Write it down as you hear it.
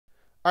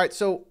All right,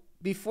 so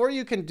before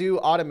you can do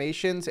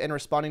automations and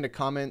responding to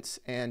comments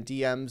and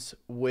DMs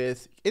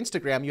with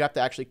Instagram, you have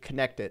to actually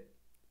connect it.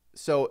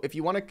 So if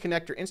you want to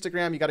connect your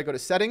Instagram, you got to go to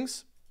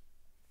settings,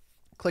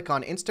 click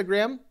on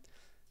Instagram,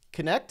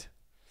 connect,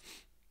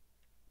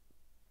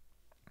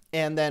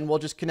 and then we'll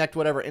just connect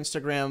whatever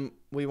Instagram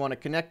we want to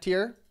connect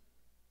here.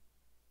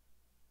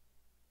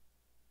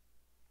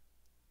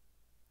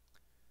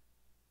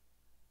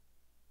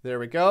 There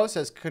we go. It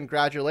says,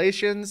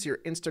 congratulations, your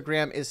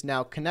Instagram is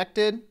now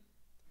connected.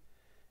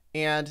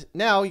 And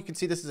now you can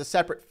see this is a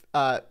separate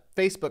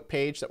Facebook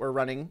page that we're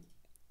running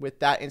with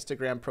that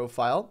Instagram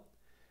profile.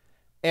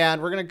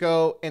 And we're going to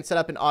go and set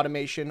up an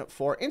automation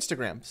for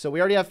Instagram. So we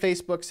already have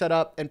Facebook set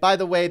up. And by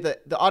the way, the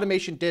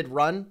automation did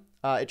run.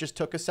 It just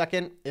took a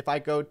second. If I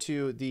go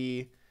to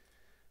the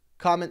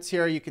comments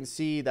here, you can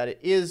see that it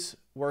is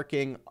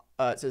working.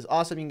 It says,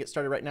 awesome, you can get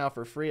started right now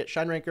for free at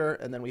ShineRanker.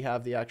 And then we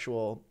have the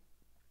actual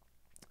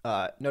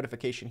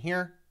notification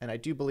here. And I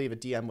do believe a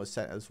DM was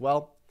sent as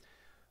well.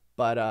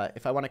 But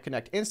if I want to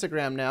connect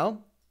Instagram now,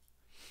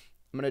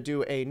 I'm going to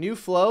do a new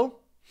flow.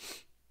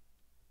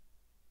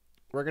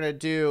 We're going to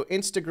do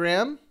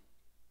Instagram.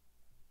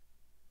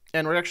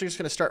 And we're actually just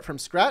going to start from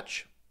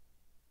scratch.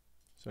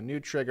 So new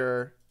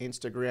trigger,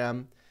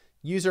 Instagram.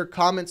 User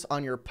comments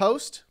on your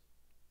post.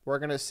 We're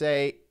going to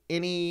say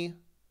any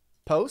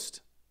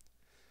post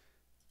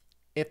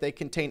if they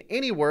contain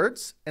any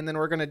words. And then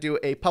we're going to do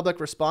a public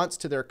response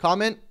to their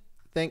comment.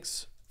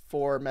 Thanks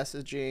for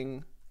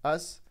messaging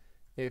us.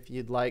 If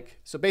you'd like,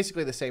 so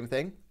basically the same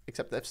thing,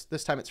 except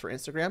this time it's for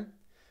Instagram.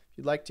 If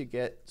you'd like to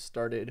get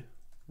started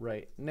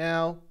right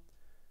now,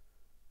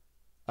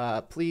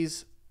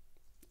 please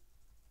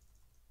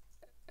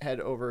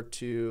head over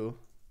to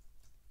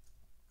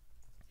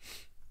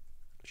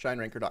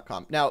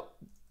shineranker.com. Now,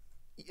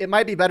 it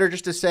might be better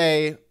just to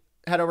say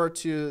head over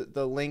to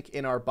the link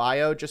in our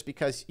bio, just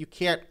because you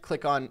can't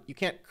create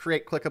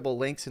clickable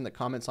links in the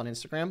comments on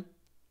Instagram.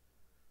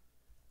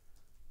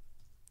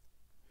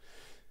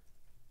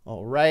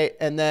 All right,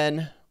 and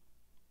then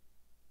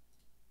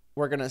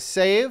we're going to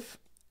save,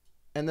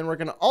 and then we're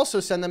going to also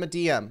send them a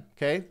DM,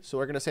 okay? So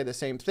we're going to say the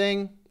same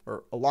thing,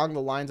 or along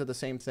the lines of the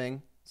same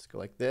thing. Let's go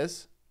like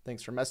this.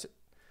 Thanks for message.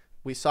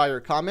 We saw your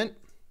comment.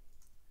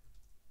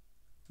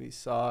 We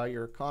saw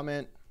your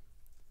comment.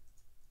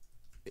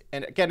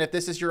 And again, if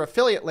this is your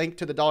affiliate link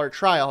to the dollar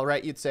trial,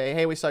 right, you'd say,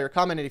 hey, we saw your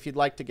comment, and if you'd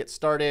like to get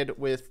started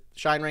with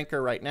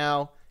ShineRanker right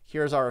now,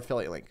 here's our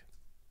affiliate link.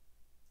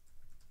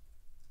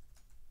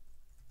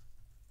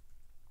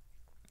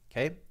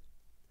 Okay.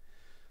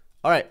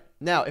 All right.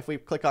 Now, if we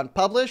click on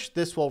publish,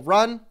 this will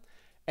run.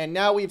 And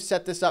now we've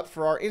set this up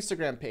for our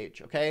Instagram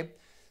page. Okay.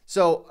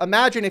 So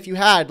imagine if you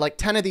had like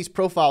 10 of these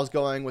profiles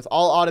going with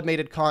all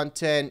automated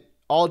content,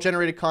 all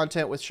generated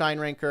content with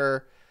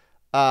ShineRanker,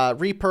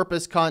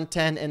 repurposed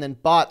content, and then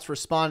bots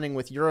responding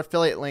with your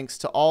affiliate links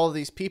to all of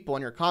these people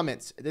in your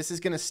comments. This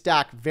is going to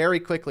stack very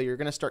quickly. You're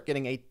going to start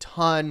getting a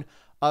ton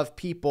of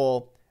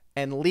people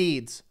and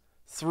leads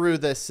through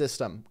this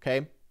system.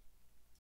 Okay.